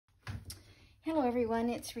Hello everyone,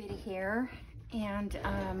 it's Rita here, and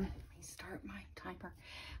let me start my timer.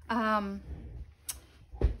 I'm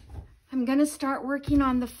gonna start working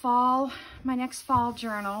on my next fall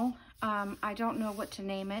journal. I don't know what to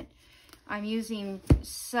name it. I'm using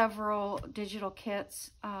several digital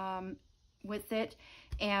kits with it,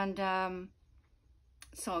 and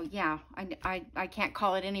so yeah, I can't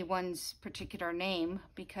call it anyone's particular name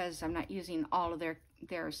because I'm not using all of their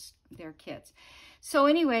kits. So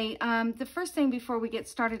anyway, the first thing before we get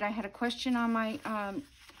started, I had a question on my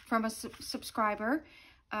from a subscriber,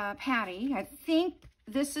 Patty. I think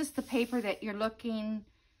this is the paper that you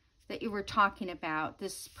were talking about,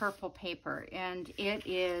 this purple paper, and it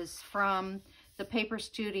is from the Paper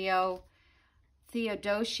Studio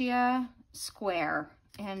Theodosia Square,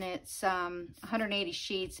 and it's 180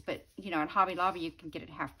 sheets, but you know, at Hobby Lobby you can get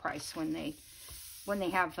it half price when they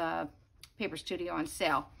have Paper Studio on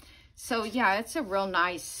sale. So yeah, it's a real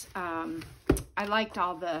nice, I liked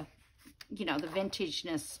all the, you know, the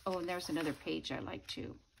vintageness. Oh, and there's another page I like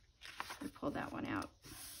too. Let me pull that one out.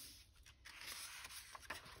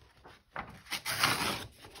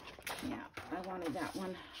 Yeah, I wanted that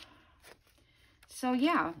one. So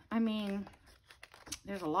yeah, I mean,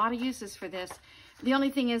 there's a lot of uses for this. The only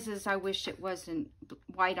thing is I wish it wasn't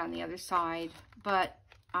white on the other side, but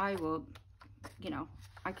I will, you know,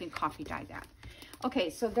 I can coffee dye that.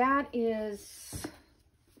 Okay, so that is,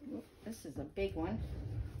 this is a big one.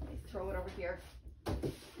 Let me throw it over here.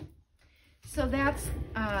 So that's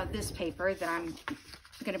this paper that I'm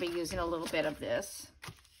going to be using a little bit of this.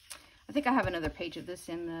 I think I have another page of this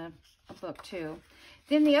in the book too.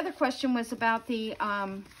 Then the other question was about the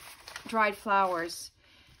dried flowers.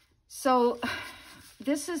 So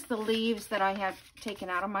this is the leaves that I had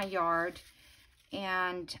taken out of my yard,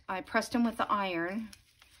 and I pressed them with the iron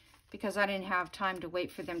because I didn't have time to wait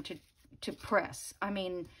for them to press. I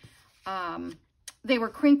mean, they were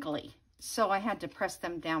crinkly, so I had to press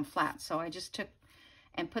them down flat. So I just took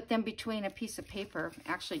and put them between a piece of paper,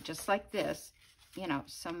 actually just like this, you know,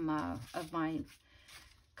 some of my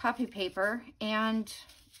copy paper, and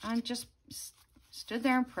I just stood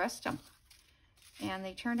there and pressed them. And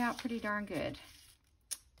they turned out pretty darn good.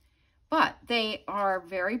 But they are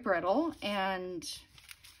very brittle, and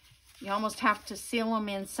you almost have to seal them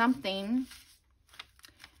in something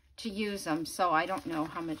to use them. So I don't know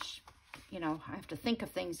how much, you know, I have to think of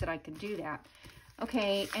things that I could do that.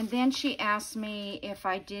 Okay, and then she asked me if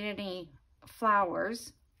I did any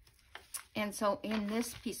flowers. And so in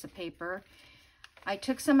this piece of paper, I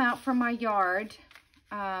took some out from my yard.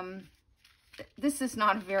 This is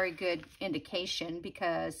not a very good indication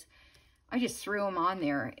because I just threw them on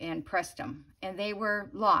there and pressed them, and they were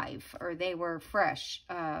live, or they were fresh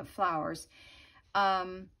flowers.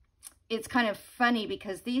 It's kind of funny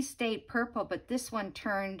because these stayed purple, but this one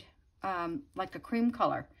turned like a cream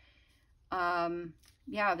color.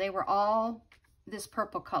 Yeah, they were all this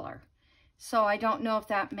purple color. So I don't know if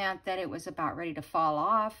that meant that it was about ready to fall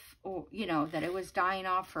off, or, you know, that it was dying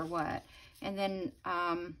off or what. And then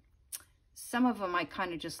some of them I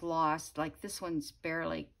kind of just lost, like this one's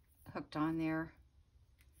barely hooked on there.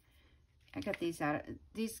 I got these out.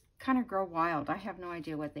 These kind of grow wild. I have no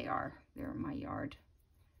idea what they are. They're in my yard,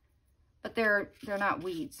 but they're not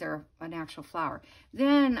weeds. They're an actual flower.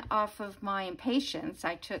 Then off of my impatiens,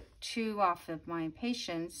 I took 2 off of my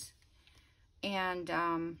impatiens, and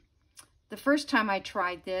the first time I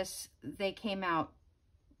tried this, they came out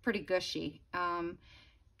pretty gushy.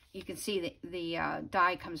 You can see the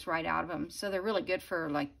dye comes right out of them. So they're really good for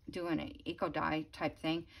like doing an eco dye type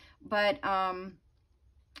thing. But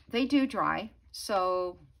they do dry.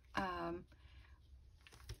 So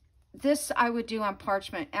this I would do on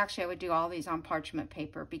parchment. Actually, I would do all these on parchment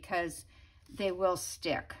paper because they will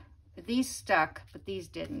stick. These stuck, but these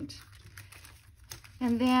didn't.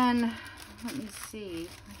 And then, let me see.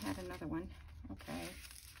 I had another one. Okay.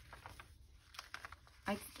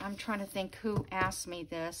 I'm trying to think who asked me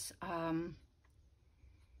this.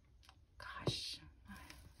 Gosh,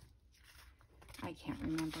 I can't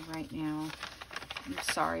remember right now. I'm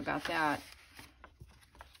sorry about that.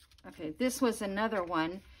 Okay, this was another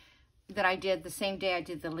one that I did the same day I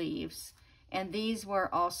did the leaves. And these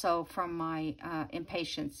were also from my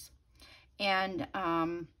impatiens. And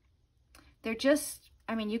they're just,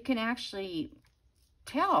 I mean, you can actually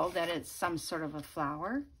tell that it's some sort of a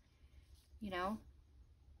flower, you know.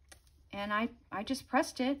 And I just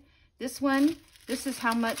pressed it. This one, this is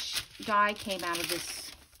how much dye came out of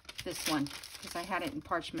this one, because I had it in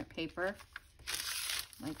parchment paper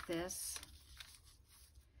like this.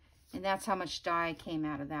 And that's how much dye came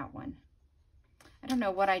out of that one. I don't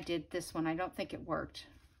know what I did this one. I don't think it worked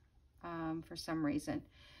for some reason.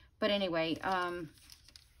 But anyway,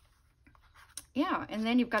 yeah, and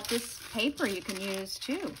then you've got this paper you can use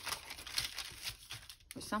too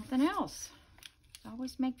for something else.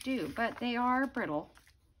 Always make do, but they are brittle.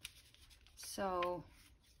 So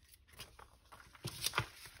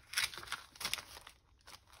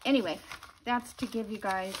anyway, that's to give you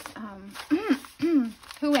guys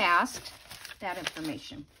who asked that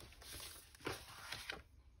information.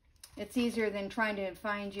 It's easier than trying to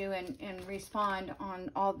find you and respond on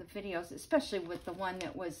all the videos, especially with the one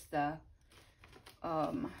that was the,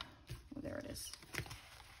 oh, there it is,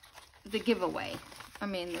 the giveaway. I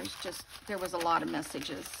mean, there was a lot of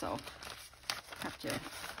messages, so I have to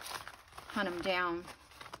hunt them down.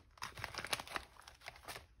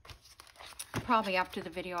 Probably after the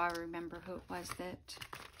video, I remember who it was that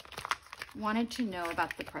wanted to know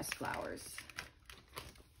about the pressed flowers.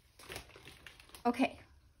 Okay.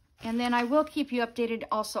 And then I will keep you updated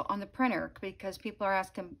also on the printer because people are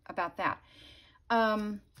asking about that.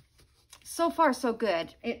 So far, so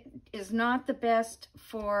good. It is not the best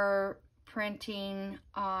for printing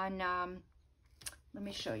on, let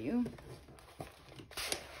me show you.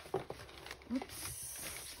 Oops.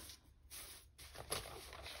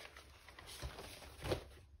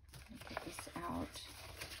 Get this out.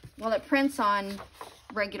 Well, it prints on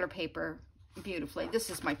regular paper beautifully.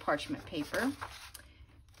 This is my parchment paper.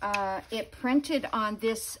 It printed on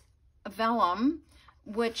this vellum,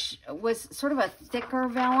 which was sort of a thicker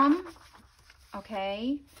vellum,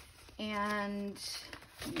 okay, and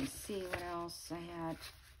let me see what else I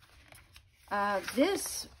had.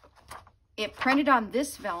 It printed on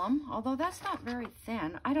this vellum, although that's not very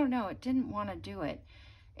thin. I don't know, it didn't want to do it.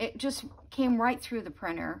 It just came right through the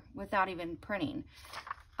printer without even printing.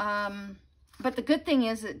 But the good thing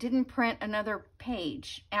is it didn't print another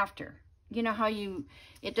page after. You know how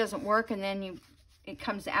it doesn't work and then it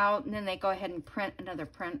comes out and then they go ahead and print another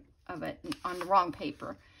print of it on the wrong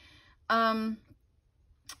paper. But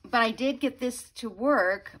I did get this to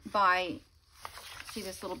work by, see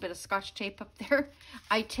this little bit of Scotch tape up there?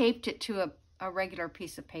 I taped it to a regular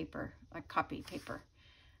piece of paper, like copy paper.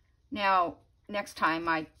 Now, next time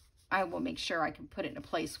I will make sure I can put it in a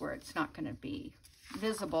place where it's not going to be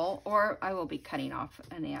visible, or I will be cutting off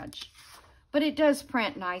an edge. But it does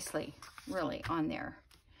print nicely, really, on there.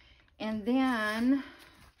 And then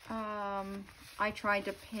I tried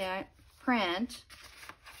to print.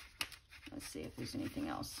 Let's see if there's anything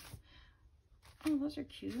else. Oh, those are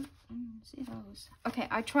cute. See those. Okay,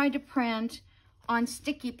 I tried to print on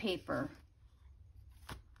sticky paper.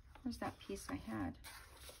 Where's that piece I had?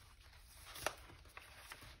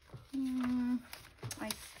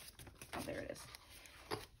 Oh, there it is.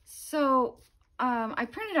 So I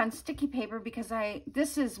printed on sticky paper because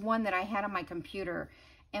this is one that I had on my computer,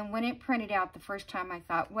 and when it printed out the first time, I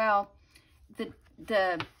thought, well, the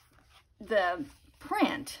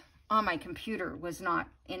print on my computer was not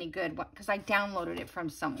any good because I downloaded it from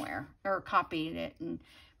somewhere or copied it and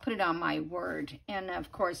put it on my Word, and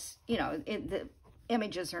of course, you know, the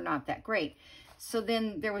images are not that great. So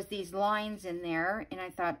then there was these lines in there, and I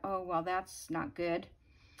thought, oh, well, that's not good.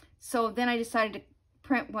 So then I decided to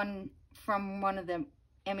print one from one of the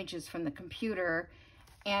images from the computer,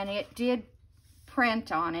 and it did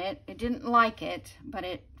print on it. It didn't like it, but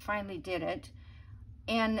it finally did it.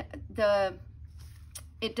 And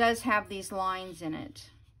it does have these lines in it,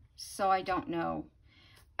 so I don't know.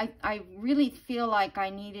 I really feel like I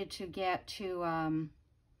needed to get to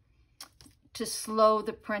slow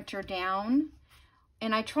the printer down,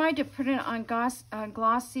 and I tried to print it on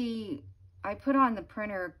glossy. I put on the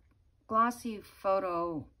printer glossy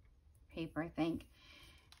photo paper, I think,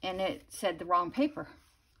 and it said the wrong paper.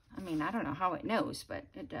 I mean, I don't know how it knows, but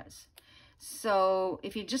it does. So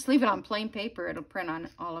if you just leave it on plain paper, it'll print on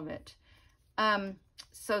all of it.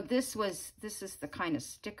 So this is the kind of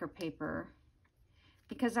sticker paper,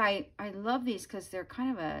 because I love these because they're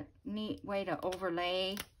kind of a neat way to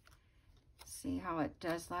overlay. See how it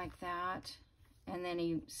does like that, and then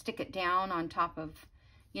you stick it down on top of,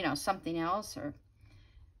 you know, something else.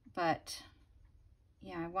 But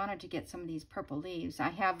yeah, I wanted to get some of these purple leaves.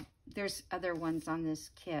 There's other ones on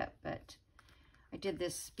this kit, but I did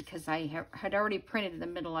this because I had already printed the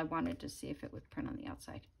middle. I wanted to see if it would print on the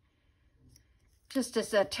outside, just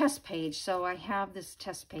as a test page. So I have this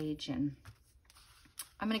test page, and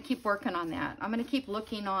I'm going to keep working on that. I'm going to keep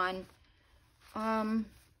looking on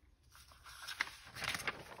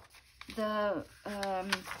the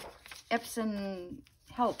Epson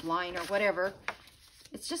helpline or whatever.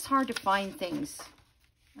 It's just hard to find things.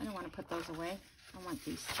 I don't want to put those away. I want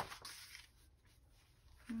these.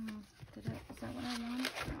 Is that what I want?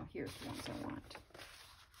 No, here's the ones I want.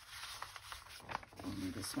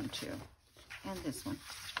 And this one too. And this one.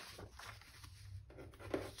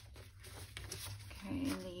 Okay,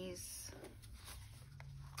 and these.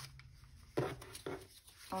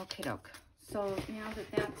 Okay, doke. So now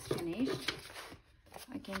that that's finished,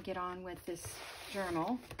 I can get on with this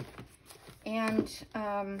journal. And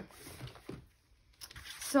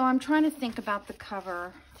so I'm trying to think about the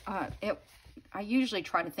cover. I usually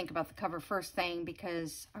try to think about the cover first thing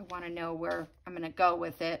because I want to know where I'm going to go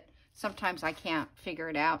with it. Sometimes I can't figure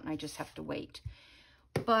it out and I just have to wait.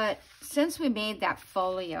 But since we made that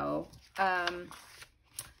folio, I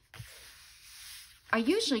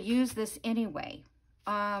usually use this anyway.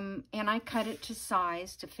 And I cut it to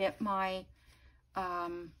size to fit my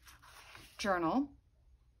journal.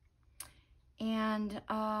 And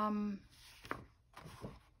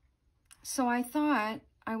so I thought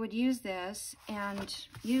I would use this and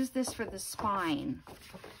use this for the spine,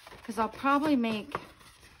 because I'll probably make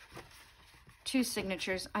 2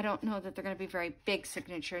 signatures. I don't know that they're going to be very big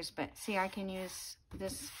signatures, but see, I can use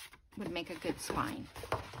this, would make a good spine.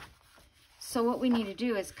 So what we need to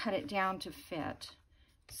do is cut it down to fit.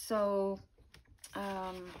 So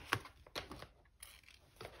I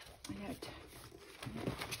got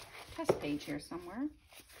a test page here somewhere.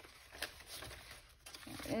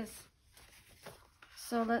 There it is.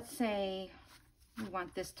 So let's say we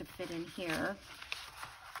want this to fit in here.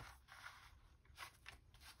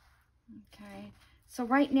 Okay, so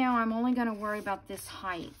right now I'm only going to worry about this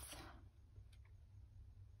height.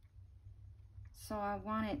 So I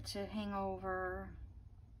want it to hang over.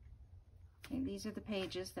 Okay, these are the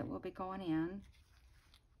pages that will be going in.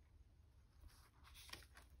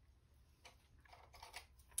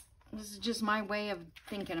 This is just my way of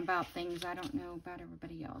thinking about things. I don't know about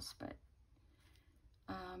everybody else, but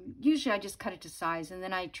usually I just cut it to size and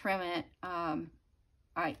then I trim it.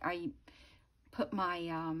 I put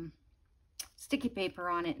my sticky paper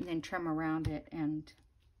on it and then trim around it and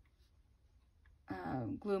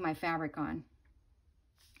glue my fabric on.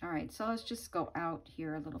 All right, so let's just go out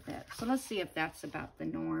here a little bit. So let's see if that's about the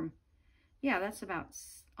norm. Yeah, that's about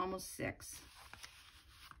almost 6.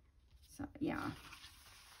 So yeah,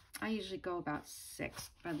 I usually go about 6.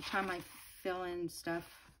 By the time I fill in stuff,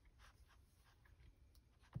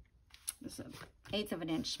 this is 1/8 of an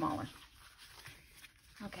inch smaller.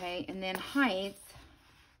 Okay, and then height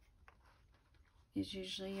is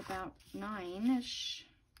usually about 9-ish.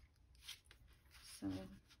 So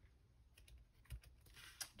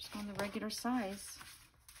just on the regular size.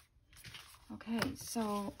 Okay,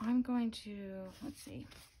 so I'm going to, let's see,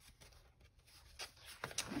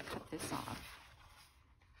 I'm going to cut this off.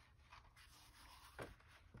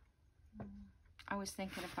 I was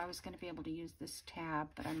thinking if I was going to be able to use this tab,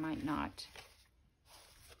 but I might not.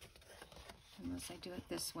 Unless I do it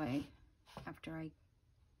this way after I,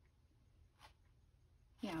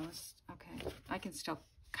 yeah, let's, okay. I can still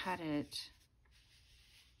cut it.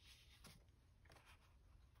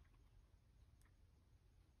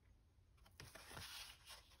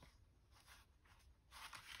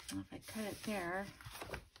 If I cut it there,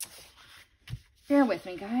 bear with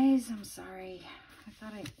me, guys. I'm sorry. I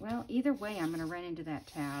thought well, either way, I'm going to run into that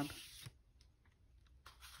tab.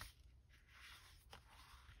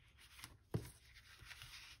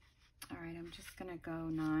 All right, I'm just going to go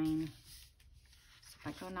 9. So if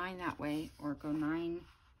I go 9 that way or go 9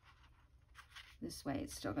 this way,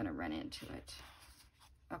 it's still going to run into it.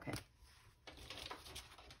 Okay.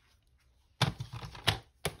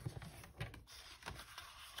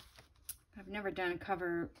 I've never done a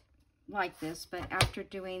cover like this, but after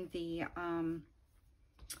doing the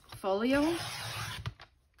folio,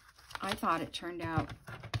 I thought it turned out,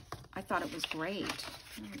 I thought it was great.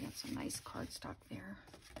 Oh, we got some nice cardstock there.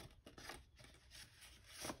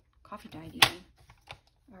 Coffee dyed even.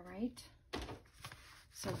 All right.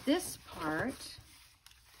 So this part,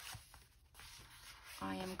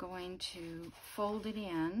 I am going to fold it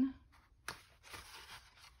in.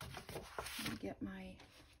 Let me get my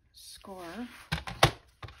score.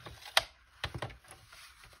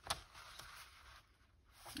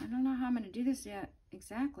 I don't know how I'm going to do this yet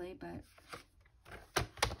exactly, but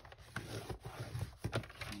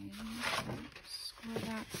okay, score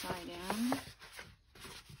that side in.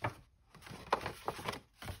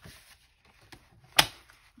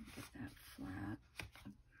 Get that flat.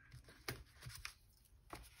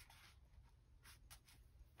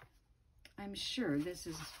 I'm sure this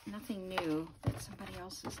is nothing new that somebody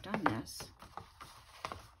else has done this.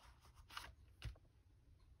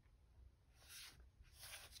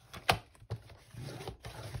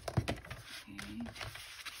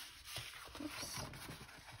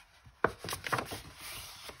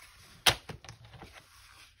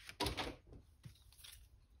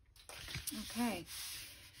 Okay,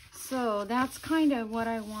 so that's kind of what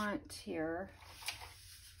I want here,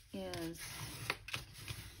 is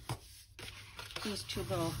these two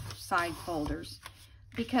little side folders,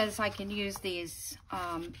 because I can use these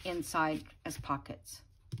inside as pockets.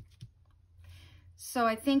 So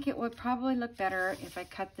I think it would probably look better if I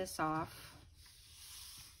cut this off.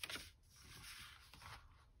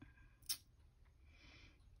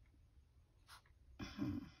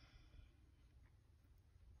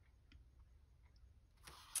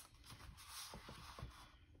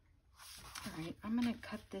 All right, I'm going to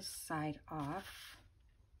cut this side off.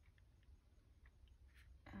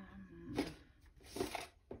 I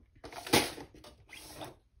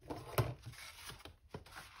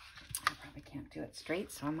probably can't do it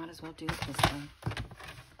straight, so I might as well do it this way.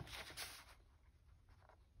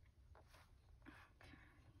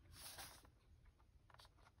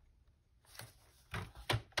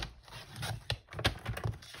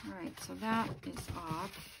 All right, so that is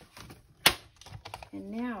off. And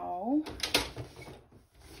now,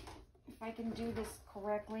 if I can do this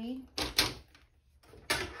correctly,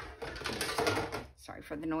 sorry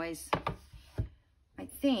for the noise, I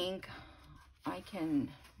think I can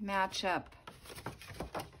match up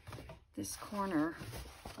this corner.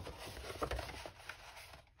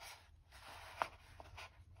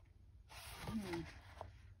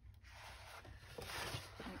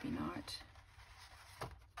 Maybe not.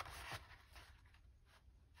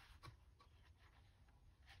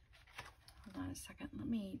 Hold on a second. Let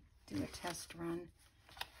me do a test run.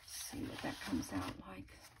 See what that comes out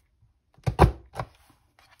like.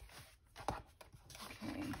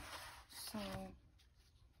 Okay, so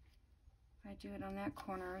if I do it on that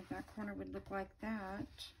corner would look like that,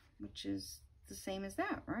 which is the same as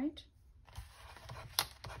that, right?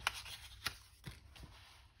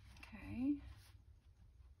 Okay,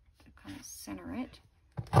 to kind of center it.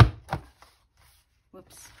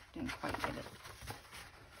 Whoops, didn't quite get it.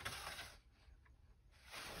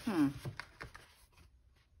 Yeah.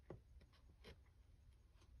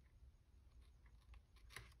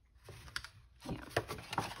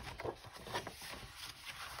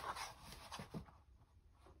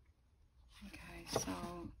 Okay, so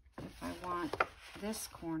if I want this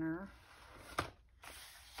corner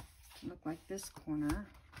to look like this corner,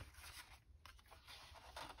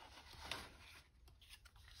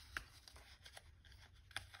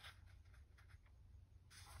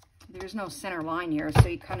 there's no center line here, so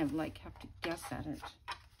you kind of like have to guess at it.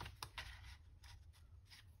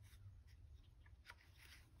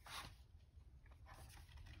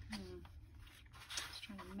 Just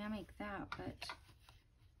trying to mimic that, but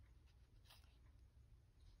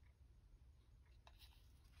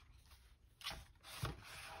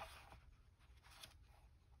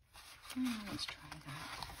let's try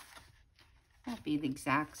that. Won't be the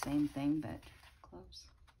exact same thing, but close.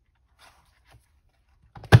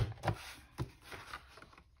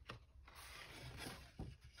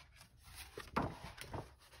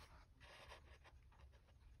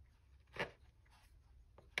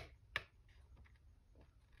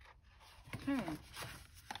 Okay.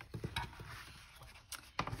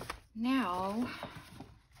 Now,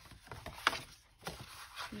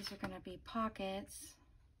 these are going to be pockets.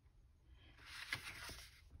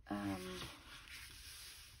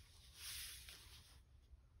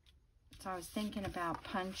 So I was thinking about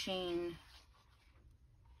punching,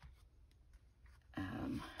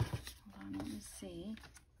 hold on, let me see.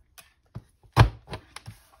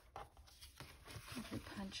 If we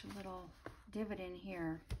punch a little divot in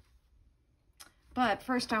here. But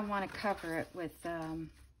first I want to cover it with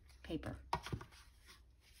paper.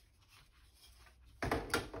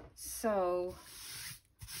 So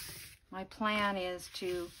my plan is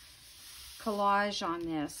to collage on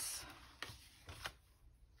this.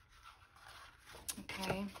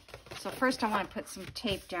 Okay, so first I want to put some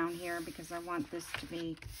tape down here because I want this to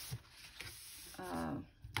be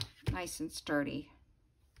nice and sturdy.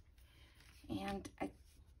 And I'm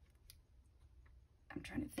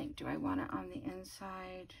trying to think, do I want it on the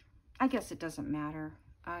inside? I guess it doesn't matter.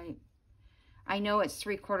 I know it's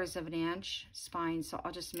 3/4 of an inch spine, so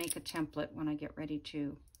I'll just make a template when I get ready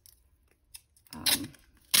to.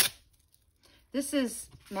 This is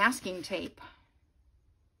masking tape.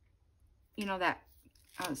 You know, that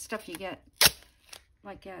stuff you get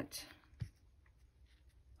like at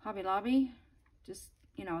Hobby Lobby. Just,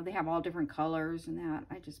 you know, they have all different colors and that.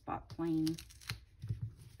 I just bought plain,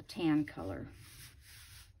 a tan color.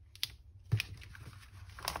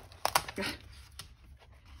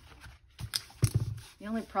 The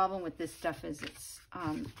only problem with this stuff is it's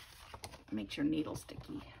makes your needle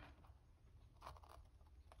sticky.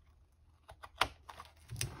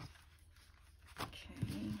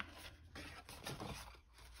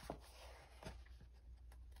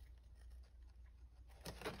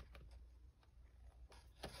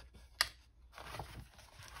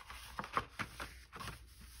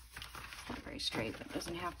 straight, but it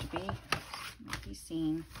doesn't have to be. Might be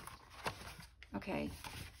seen. Okay.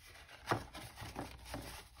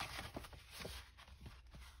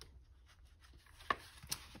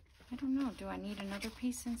 I don't know. Do I need another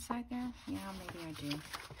piece inside there? Yeah, maybe I do.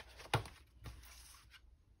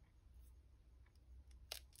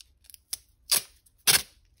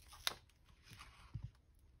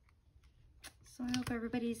 So I hope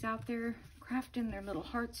everybody's out there crafting their little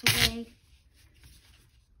hearts away.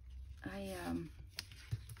 I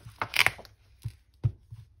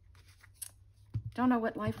don't know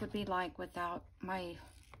what life would be like without my...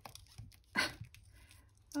 Oh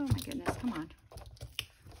my goodness, come on.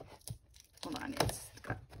 Hold on, it's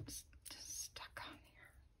got stuck on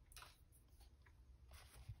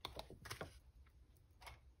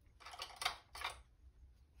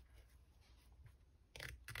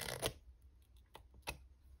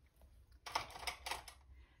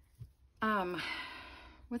there.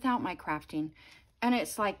 Without my crafting, and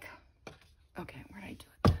it's like, okay, where'd I do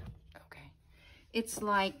it? Okay, it's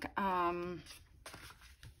like,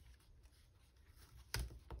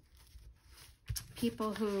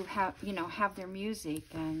 people who have, you know, have their music,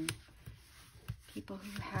 and people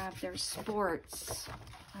who have their sports.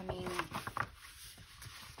 I mean,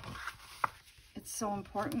 it's so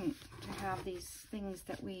important to have these things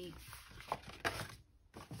that we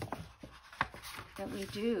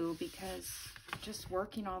do, because just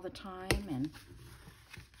working all the time and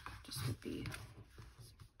just would be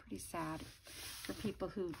pretty sad for people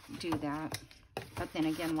who do that. But then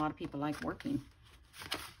again, a lot of people like working.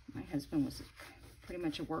 My husband was pretty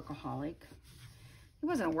much a workaholic. He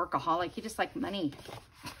wasn't a workaholic, he just liked money.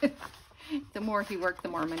 The more he worked, the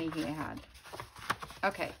more money he had.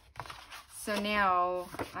 Okay, so now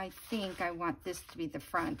I think I want this to be the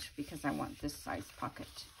front, because I want this size pocket.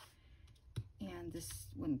 And this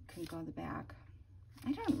one can go in the back.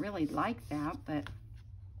 I don't really like that, but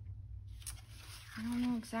I don't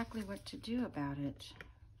know exactly what to do about it.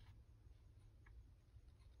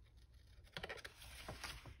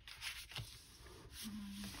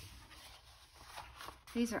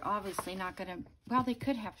 These are obviously not going to, well, they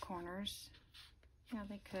could have corners. Yeah,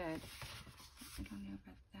 they could. I don't know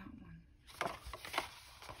about that one.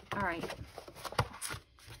 All right.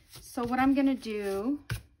 So what I'm going to do,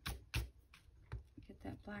 get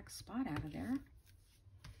that black spot out of there.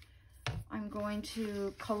 I'm going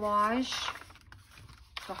to collage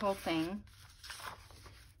the whole thing.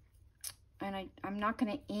 And I'm not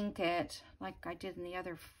going to ink it like I did in the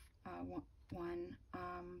other one,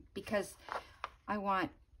 because I want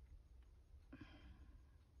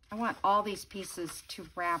all these pieces to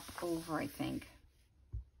wrap over, I think.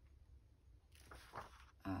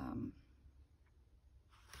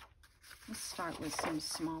 Let's start with some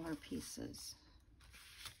smaller pieces.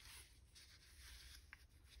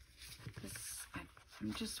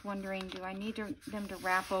 I'm just wondering, do I need them to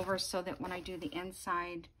wrap over so that when I do the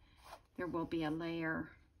inside, there will be a layer?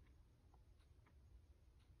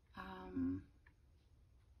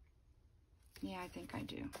 Yeah, I think I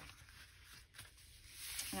do.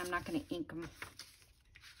 And I'm not going to ink them.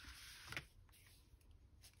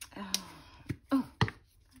 Oh,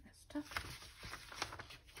 that's tough.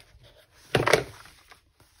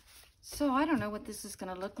 So I don't know what this is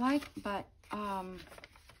going to look like, but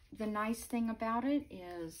the nice thing about it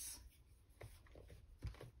is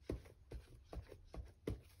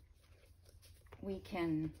we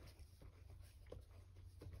can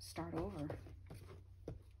start over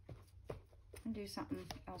and do something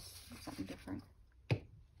else, something different.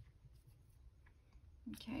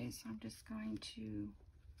 Okay, so I'm just going to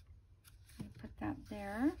put that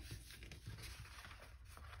there.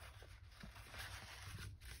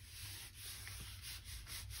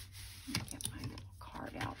 Get my little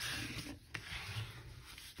card out and get it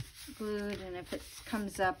glued, and if it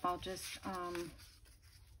comes up, I'll just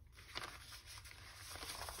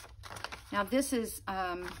now this is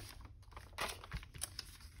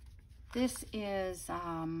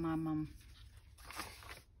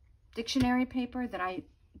dictionary paper that I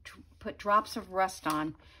put drops of rust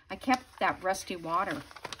on. I kept that rusty water.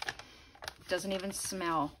 It doesn't even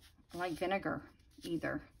smell like vinegar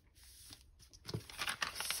either.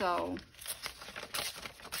 So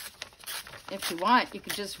if you want, you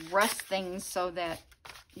could just rust things so that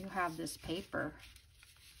you have this paper.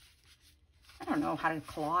 I don't know how to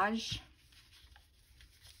collage.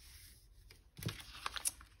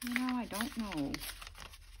 You know, I don't know. I'm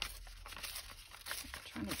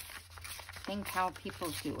trying to think how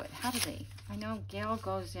people do it. How do they? I know Gail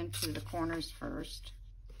goes into the corners first.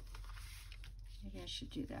 Maybe I should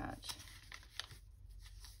do that.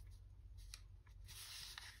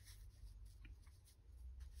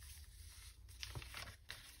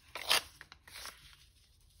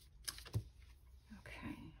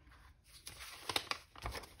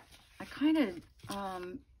 kind of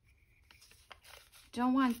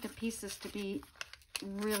don't want the pieces to be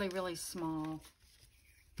really, really small.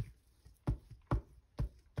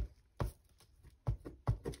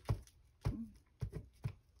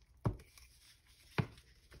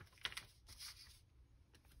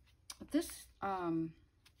 This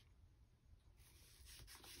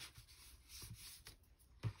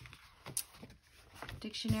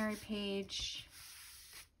dictionary page,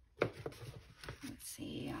 let's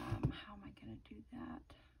see, how am I going to do that?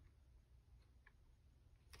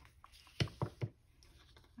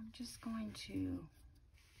 I'm just going to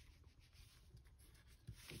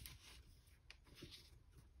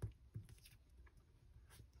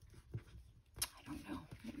I don't know,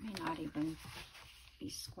 it may not even be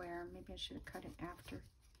square. Maybe I should have cut it after.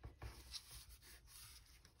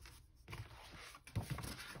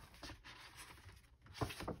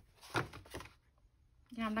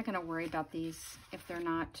 Yeah, I'm not going to worry about these if they're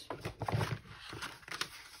not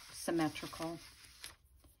symmetrical.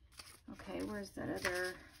 Okay, where's that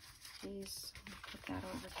other piece? Put that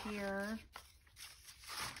over here.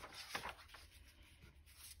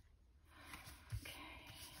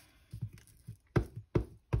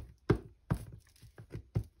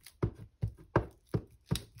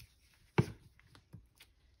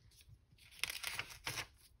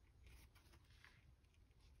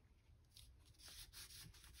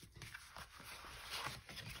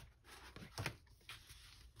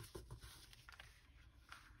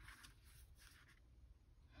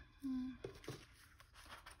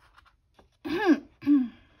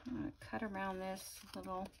 I'm going to cut around this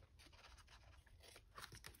little.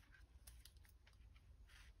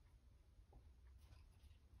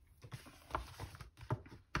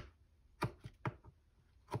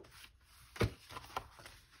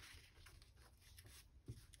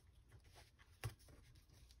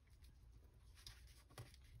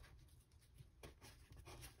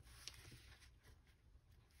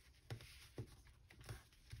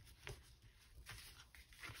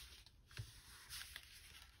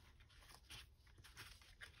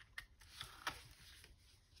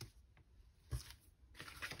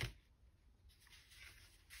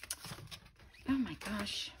 Oh my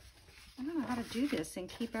gosh, I don't know how to do this and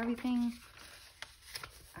keep everything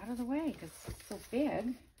out of the way because it's so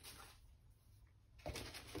big.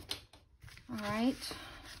 All right,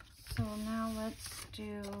 so now let's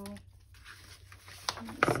do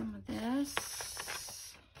some of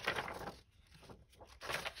this.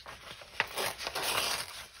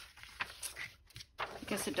 I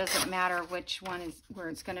guess it doesn't matter which one is where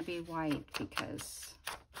it's going to be white, because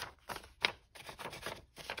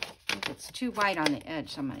if it's too white on the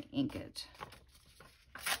edge, I'm going to ink it.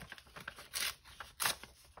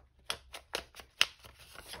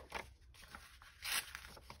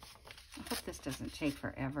 I hope this doesn't take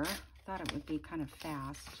forever. I thought it would be kind of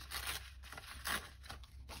fast.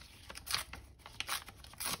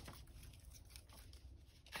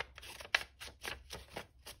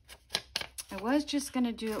 I was just going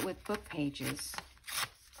to do it with book pages,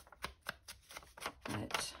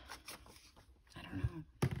 but I don't know.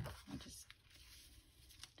 I just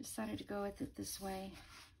decided to go with it this way.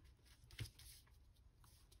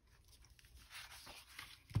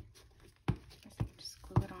 I guess I can just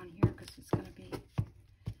glue it on here because it's going to be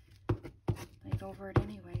laid over it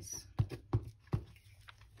anyways.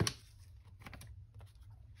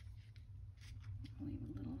 I'll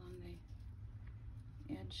leave a little on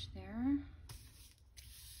the edge there.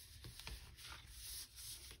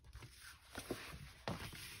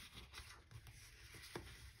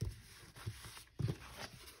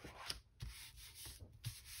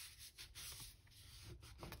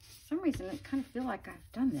 For some reason, I kind of feel like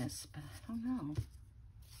I've done this, but I don't know.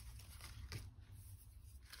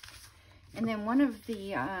 And then one of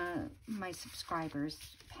the my subscribers,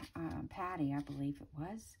 Patty, I believe it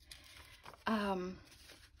was,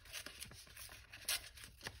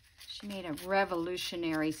 she made a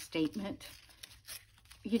revolutionary statement.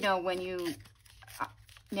 You know, when you,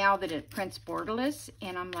 now that it prints borderless,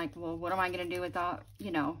 and I'm like, well, what am I going to do without,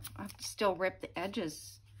 you know, I have to still rip the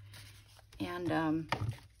edges and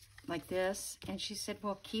like this. And she said,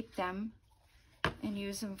 well, keep them and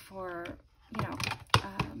use them for, you know,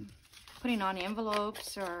 putting on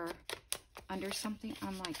envelopes or under something.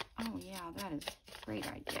 I'm like, oh yeah, that is a great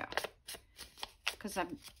idea. Because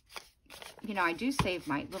I'm, you know, I do save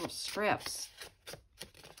my little strips,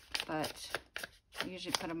 but I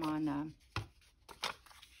usually put them on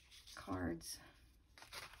cards.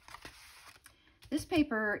 This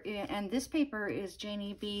paper, and this paper is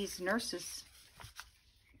Janie B's Nurses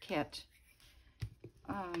Kit.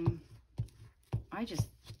 I just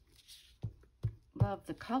love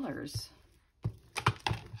the colors.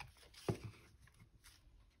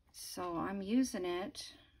 So I'm using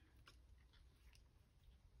it.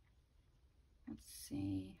 Let's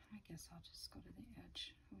see. I guess I'll just go to the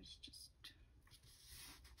edge. I was just...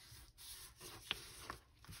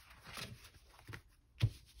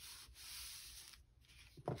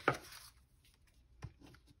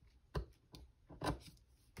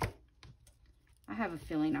 I have a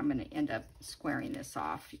feeling I'm going to end up squaring this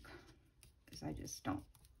off because I just don't,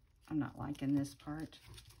 I'm not liking this part.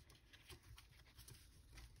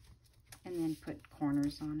 And then put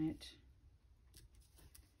corners on it.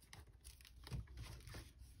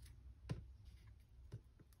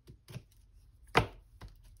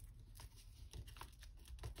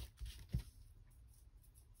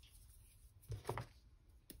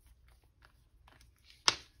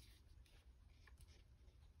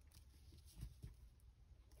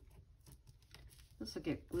 This will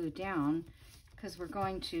get glued down because we're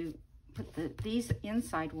going to put these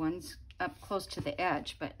inside ones up close to the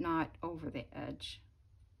edge, but not over the edge.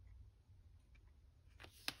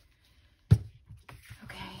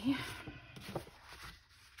 Okay.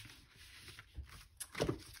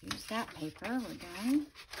 Use that paper, we're done.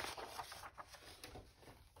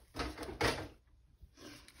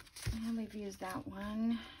 And we've used that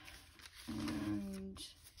one. And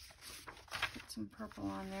put some purple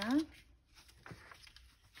on there.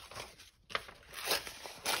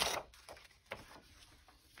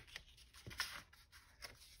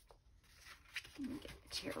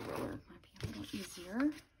 Tear ruler might be a little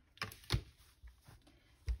easier.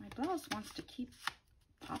 My blouse wants to keep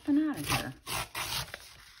popping out of here.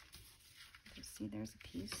 You see, there's a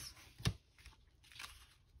piece.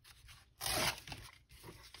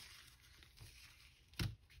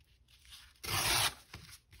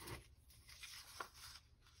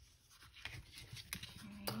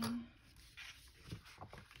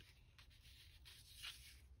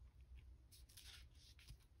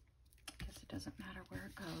 Doesn't matter where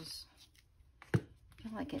it goes. I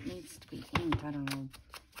feel like it needs to be inked. I don't know.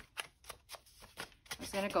 I was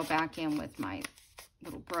going to go back in with my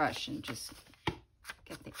little brush and just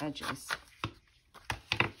get the edges.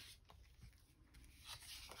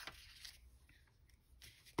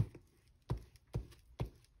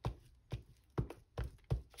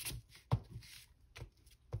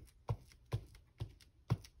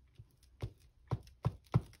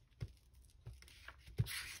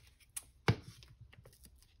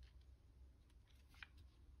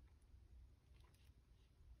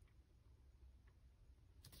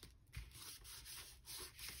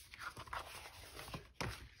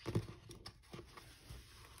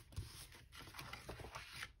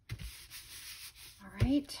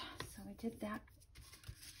 So we did that.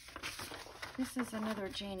 This is another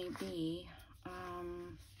Janie B.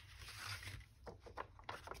 I'm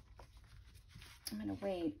gonna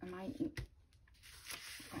wait. I might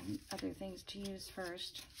find other things to use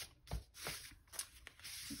first.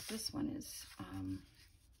 This one is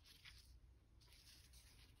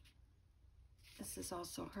this is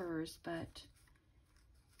also hers, but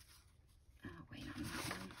I'll wait on that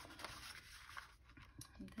one.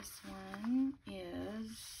 This one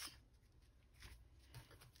is,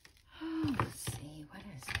 oh, let's see, what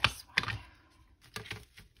is this one?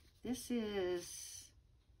 This is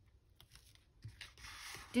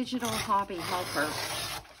Digital Hobby Helper.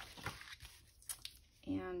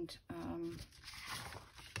 And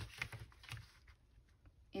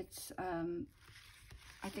it's,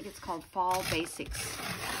 I think it's called Fall Basics.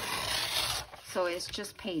 So it's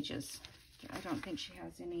just pages. I don't think she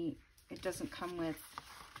has any, it doesn't come with,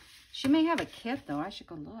 she may have a kit though. I should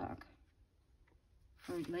go look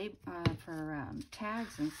for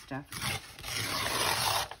tags and stuff.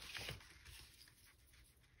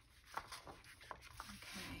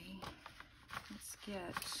 Okay, let's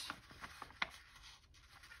get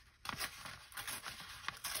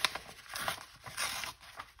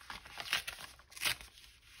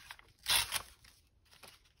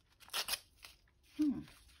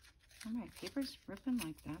are my papers ripping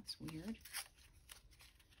like that's weird.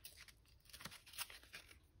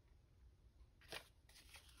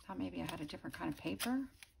 Thought maybe I had a different kind of paper.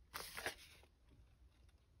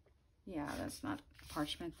 Yeah, that's not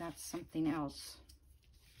parchment, that's something else.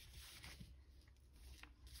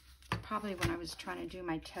 Probably when I was trying to do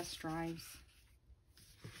my test drives.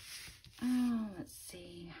 Oh, let's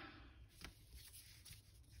see.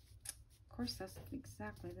 Of course, that's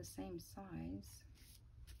exactly the same size.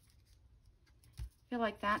 I feel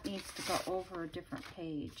like that needs to go over a different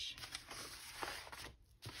page.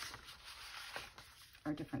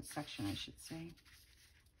 Or a different section, I should say.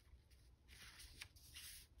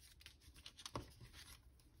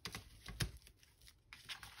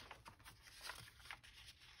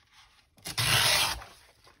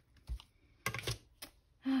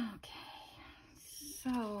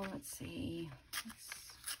 So let's see. Let's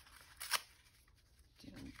do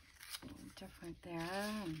a little different there,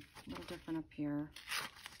 and a little different up here.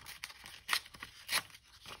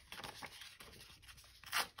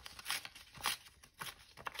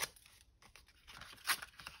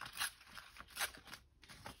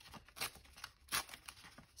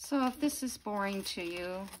 So if this is boring to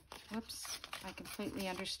you, whoops, I completely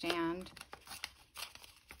understand.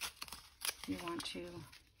 You want to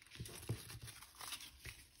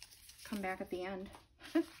come back at the end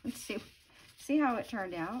and see how it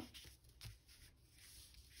turned out.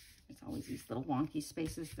 There's always these little wonky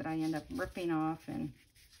spaces that I end up ripping off, and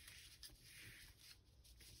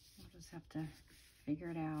I'll just have to figure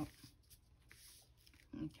it out.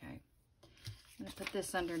 Okay, I'm gonna put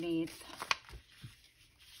this underneath.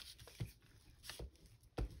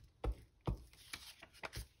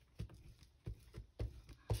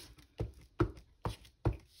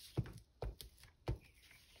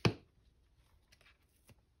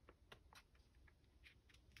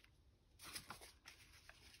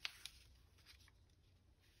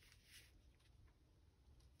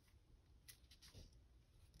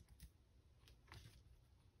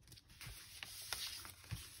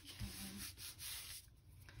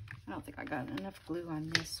 I don't think I got enough glue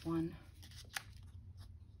on this one.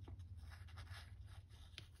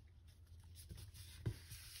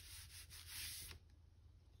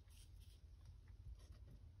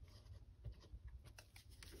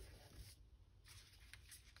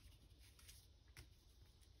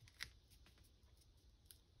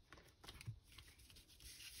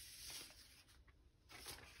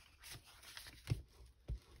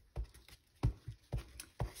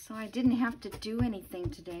 So I didn't have to do anything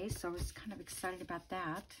today, so I was kind of excited about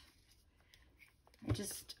that. I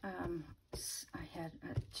just, I had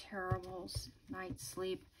a terrible night's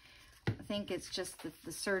sleep. I think it's just that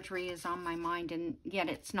the surgery is on my mind, and yet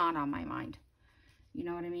it's not on my mind. You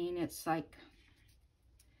know what I mean? It's like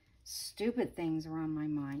stupid things are on my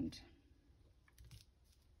mind.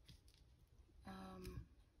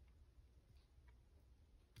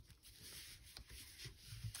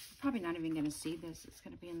 Probably not even going to see this. It's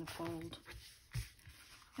going to be in the fold.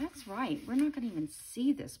 That's right. We're not going to even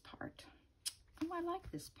see this part. Oh, I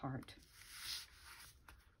like this part.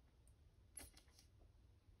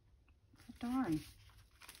 Darn.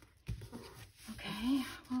 Okay,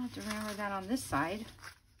 we'll have to remember that on this side.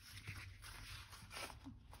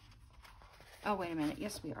 Oh, wait a minute.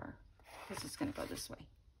 Yes, we are. This is going to go this way.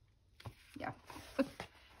 Yeah.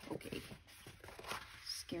 Okay.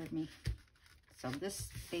 Scared me. So this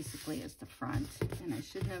basically is the front, and I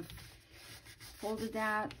shouldn't have folded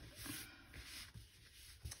that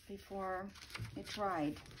before it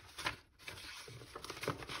dried.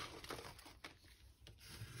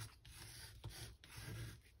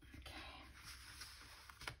 Okay.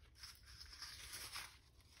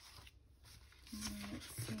 Let's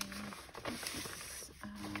see. This is,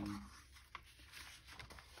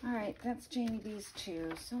 all right, that's Jamie B's too.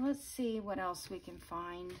 So let's see what else we can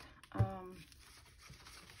find.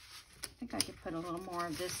 I think I could put a little more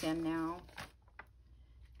of this in now,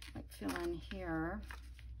 like fill in here.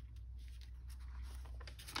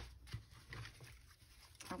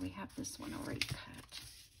 Or we have this one already cut.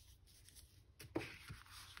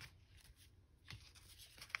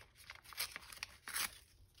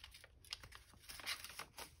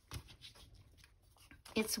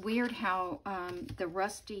 It's weird how the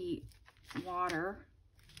rusty water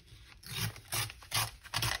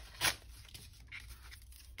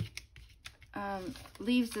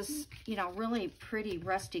leaves this, you know, really pretty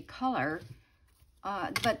rusty color,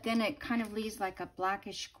 but then it kind of leaves like a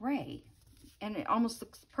blackish gray, and it almost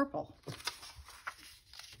looks purple.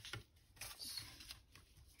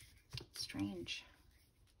 Strange.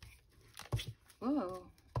 Whoa.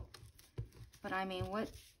 But I mean, what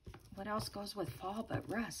else goes with fall but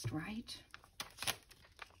rust, right?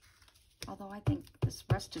 Although I think this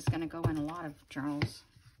rust is going to go in a lot of journals.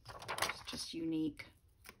 It's just unique.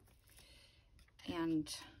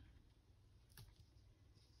 And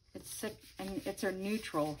it's a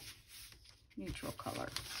neutral color,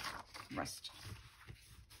 rust.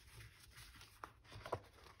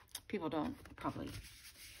 People don't probably,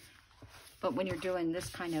 but when you're doing this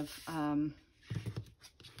kind of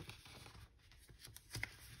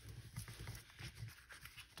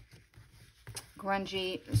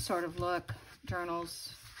grungy sort of look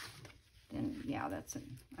journals, then yeah,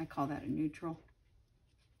 I call that a neutral.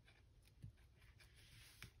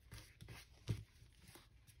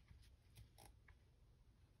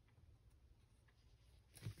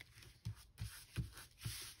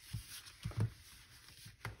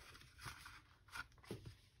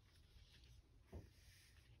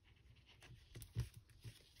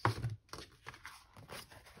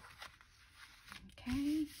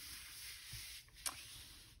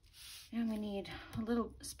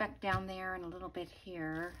 speck down there and a little bit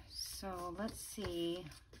here. So let's see.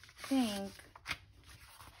 I think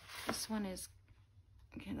this one is,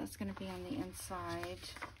 okay, that's going to be on the inside.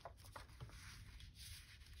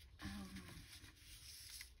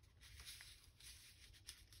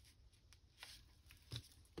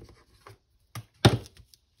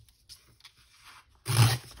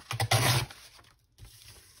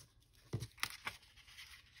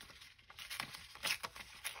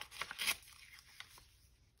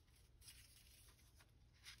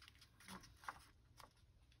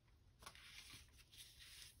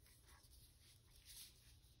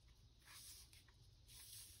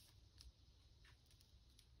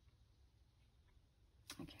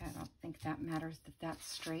 Okay, I don't think that matters that that's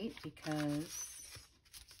straight because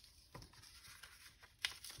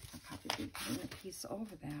I'll probably be putting a piece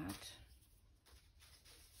over that.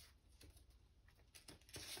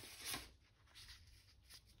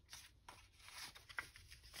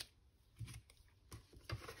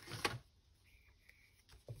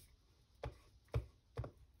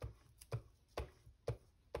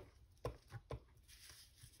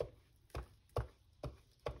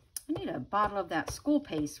 I need a bottle of that school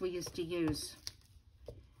paste we used to use.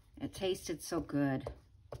 It tasted so good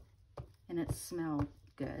and it smelled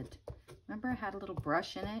good. Remember I had a little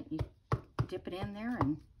brush in it? You dip it in there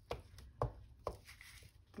and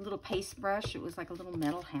the little paste brush, it was like a little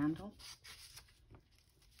metal handle.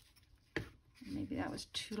 Maybe that was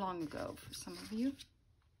too long ago for some of you.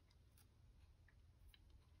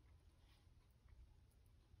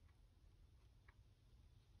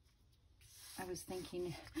 I was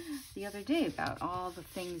thinking the other day about all the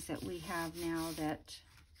things that we have now that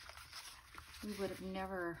we would have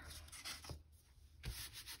never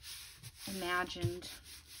imagined,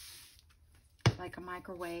 like a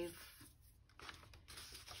microwave,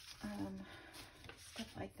 stuff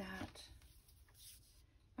like that.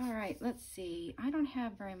 All right, let's see. I don't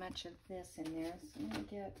have very much of this in there, so I'm going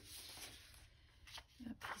to get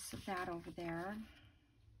a piece of that over there.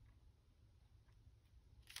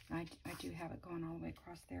 I do have it going all the way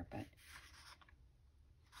across there, but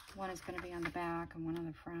one is going to be on the back and one on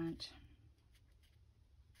the front.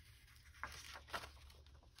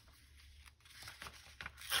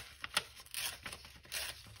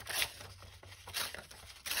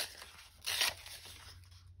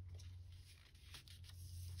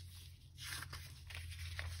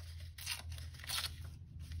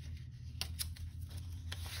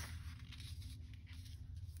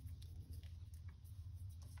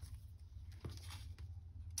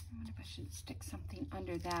 I should stick something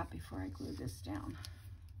under that before I glue this down.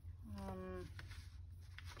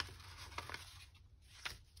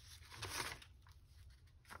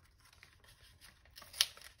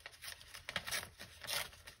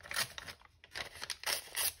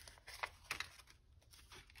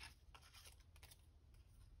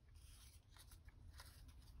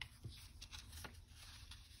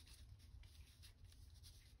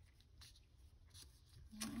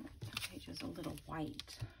 The page is a little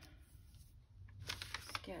white.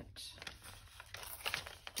 Get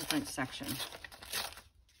different section.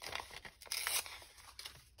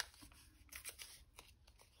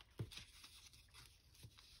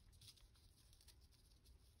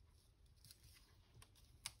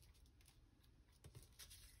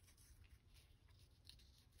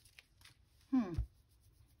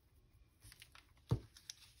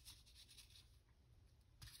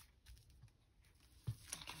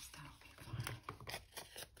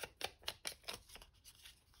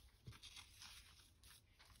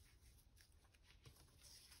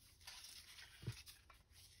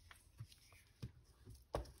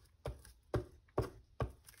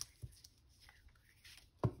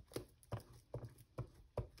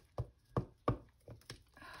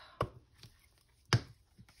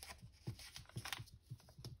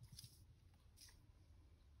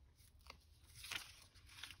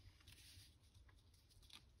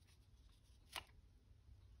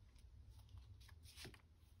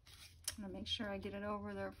 I'm gonna make sure I get it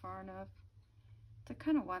over there far enough to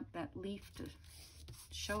kind of want that leaf to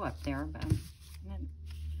show up there, but I'm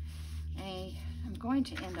going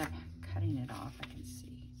to end up cutting it off, I can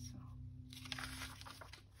see. So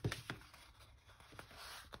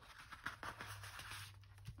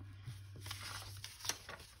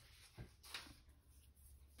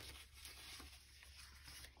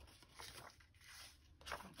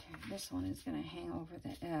okay, this one is going to hang over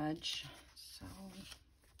the edge, so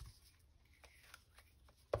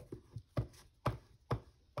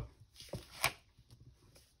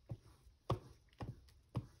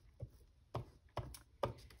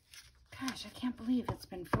gosh, I can't believe it's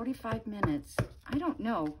been 45 minutes. I don't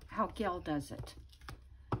know how Gail does it.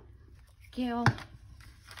 Gail,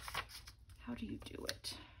 how do you do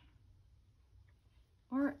it?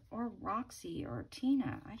 Or Roxy or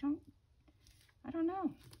Tina. I don't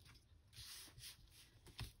know.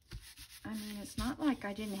 I mean, it's not like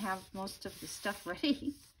I didn't have most of the stuff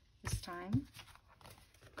ready this time.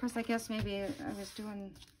 Of course, I guess maybe I was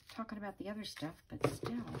talking about the other stuff, but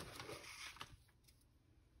still.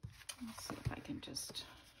 Let's see if I can just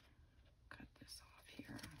cut this off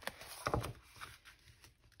here.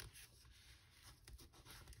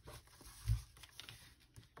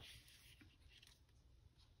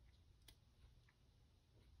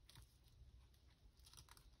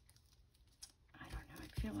 I don't know, I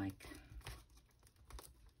feel like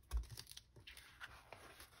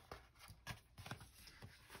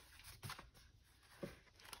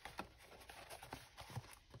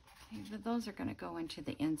but those are going to go into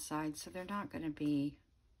the inside, so they're not going to be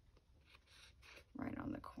right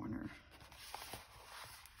on the corner.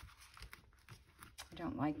 I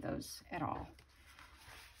don't like those at all.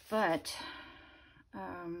 But,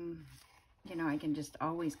 you know, I can just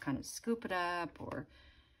always kind of scoop it up or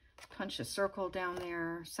punch a circle down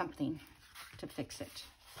there, something to fix it,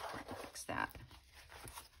 to fix that.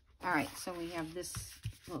 All right, so we have this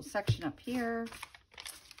little section up here,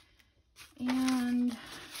 and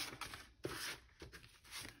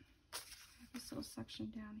this little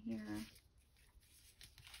section down here.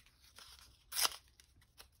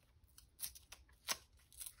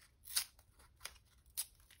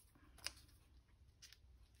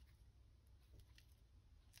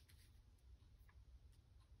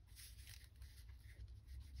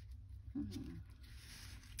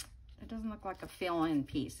 It doesn't look like a fill-in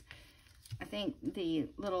piece. I think the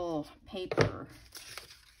little paper,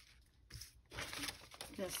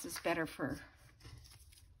 this is better for,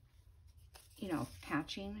 you know,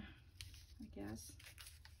 patching, I guess.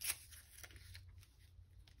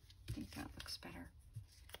 I think that looks better.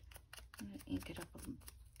 I'm going to ink it up a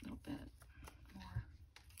little bit more.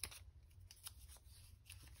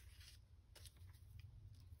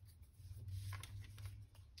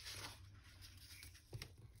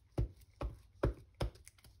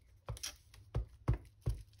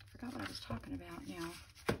 What I was talking about now.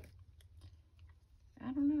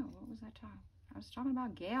 I don't know. What was I talking? I was talking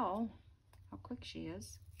about Gail, how quick she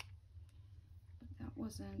is. But that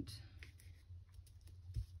wasn't.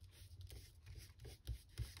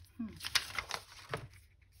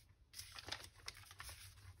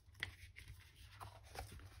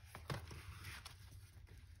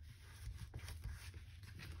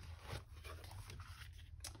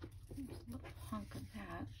 There's a little hunk of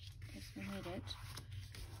that because we need it.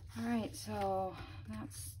 All right, so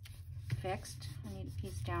that's fixed. I need a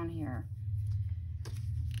piece down here.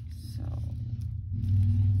 So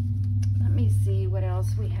let me see what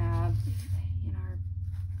else we have in our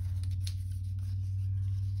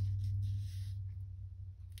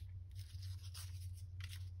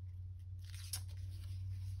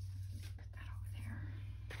put that over there.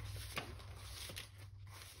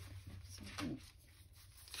 Something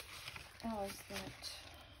else that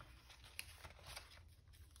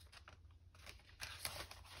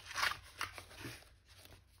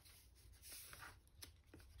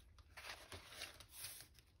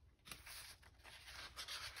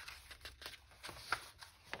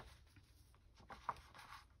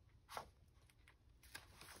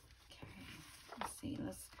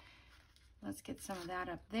let's get some of that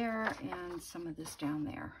up there and some of this down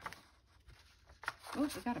there. Oh,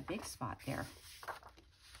 we got a big spot there.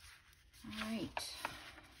 All right.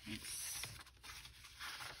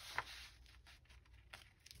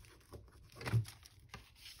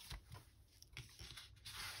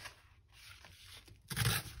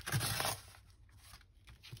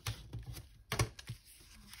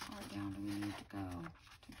 How far down do we need to go?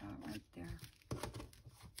 Right there.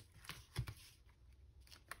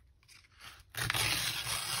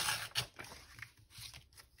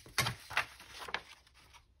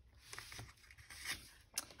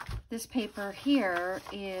 This paper here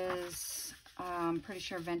is, I'm pretty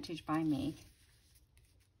sure, Vintage by Me.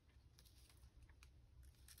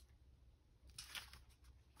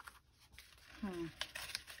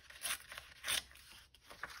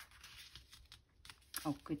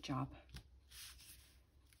 Oh, good job.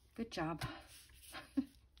 Good job. All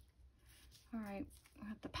right, we'll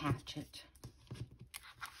have to patch it.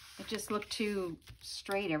 It just looked too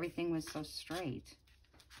straight. Everything was so straight.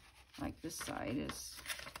 Like this side is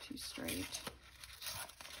too straight.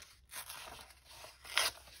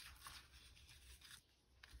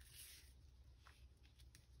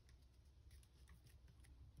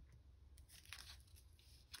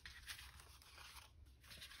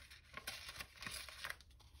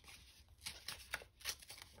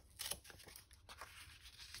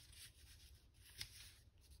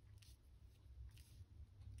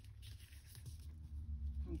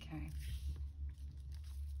 Okay.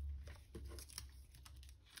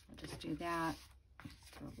 I'll just do that.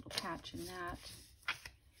 Throw a little patch in that.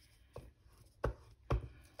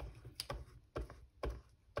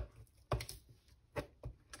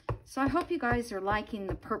 So I hope you guys are liking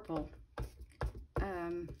the purple.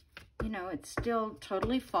 You know, it's still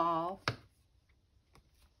totally fall.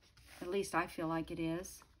 At least I feel like it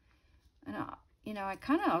is. And, you know, I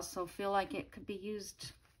kind of also feel like it could be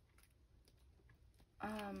used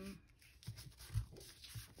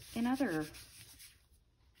in other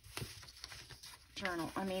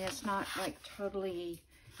journal. I mean, it's not like totally,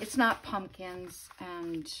 it's not pumpkins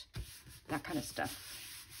and that kind of stuff.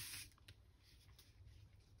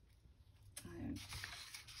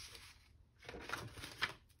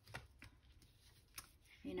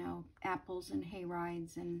 You know, apples and hay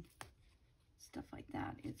rides and stuff like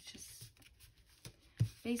that. It's just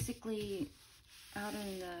basically out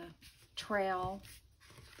in the trail,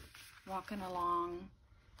 walking along.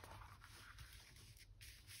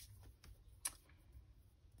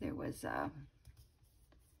 There was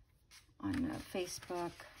on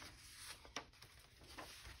Facebook,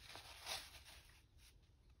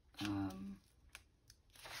 I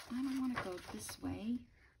don't want to go this way.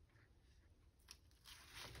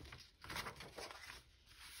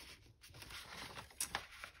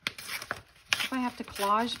 If I have to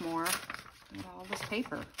collage more, get all this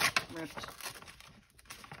paper ripped.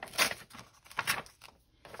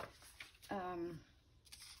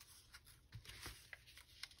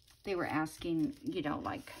 They were asking, you know,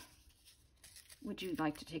 like, would you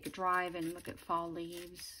like to take a drive and look at fall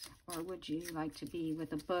leaves? Or would you like to be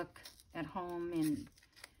with a book at home in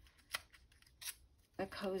a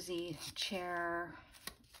cozy chair,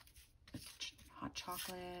 with hot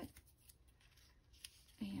chocolate?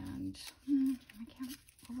 And I can't,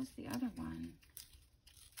 what was the other one?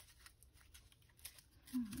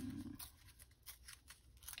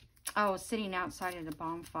 Oh, sitting outside at a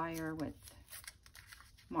bonfire with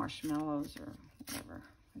marshmallows or whatever.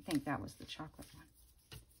 I think that was the chocolate one.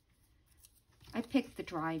 I picked the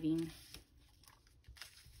driving.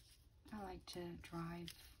 I like to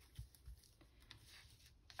drive.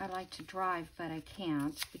 I like to drive, but I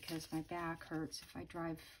can't because my back hurts if I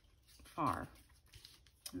drive far.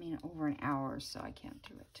 I mean, over an hour or so, I can't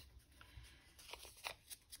do it.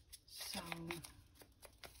 So,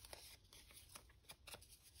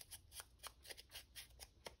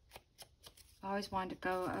 I always wanted to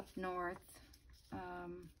go up north,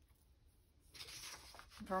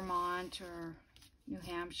 Vermont or New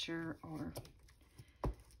Hampshire or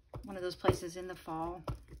one of those places in the fall.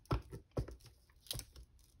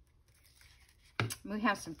 We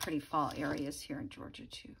have some pretty fall areas here in Georgia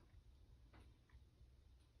too.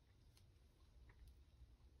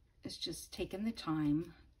 It's just taking the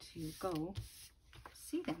time to go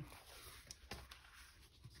see them.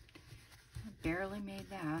 I barely made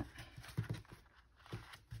that.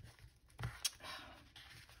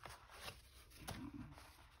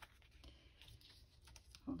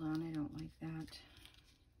 Hold on, I don't like that.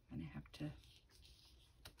 I'm gonna have to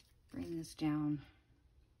bring this down.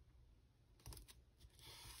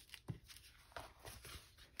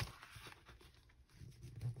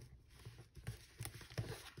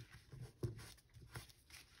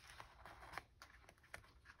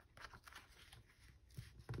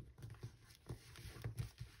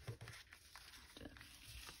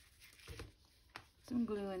 Some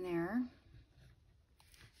glue in there.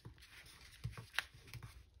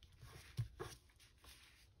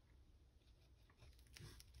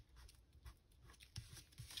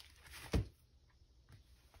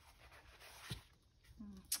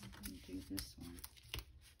 I'm going to do this one.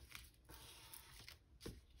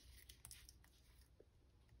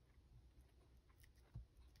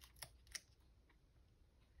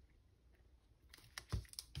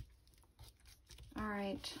 All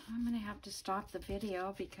right, I'm going to have to stop the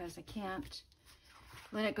video because I can't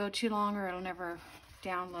let it go too long or it'll never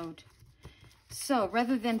download. So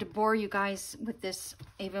rather than to bore you guys with this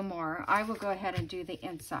even more, I will go ahead and do the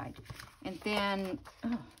inside. And then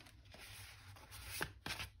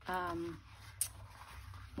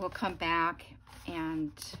we'll come back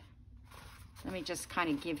and let me just kind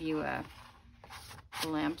of give you a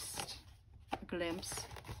glimpse.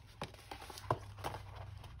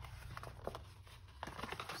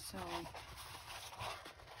 So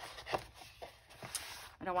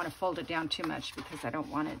I don't want to fold it down too much because I don't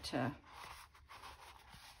want it to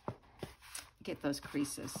get those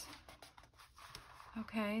creases.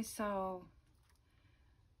 Okay, so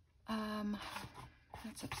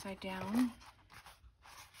that's upside down.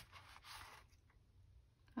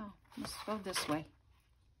 Oh, let's go this way.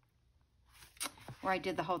 where I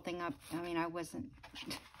did the whole thing up. I mean, I wasn't.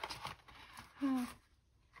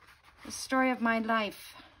 The story of my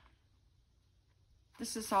life.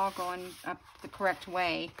 This is all going up the correct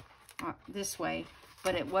way, this way,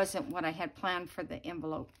 but it wasn't what I had planned for the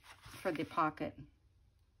envelope, for the pocket.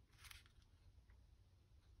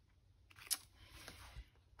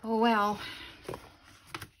 Oh, well.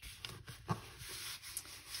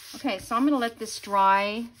 Okay, so I'm going to let this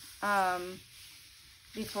dry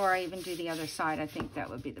before I even do the other side. I think that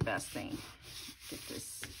would be the best thing. Get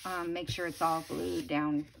this, make sure it's all glued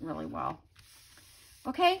down really well.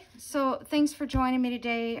 Okay, so thanks for joining me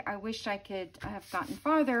today. I wish I could have gotten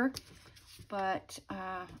farther, but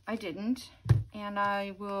I didn't. And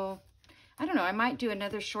I will, I don't know, I might do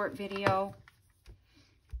another short video.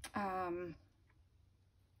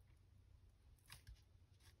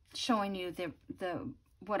 Showing you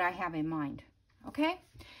what I have in mind, okay?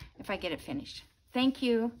 If I get it finished. Thank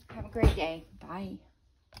you. Have a great day. Bye.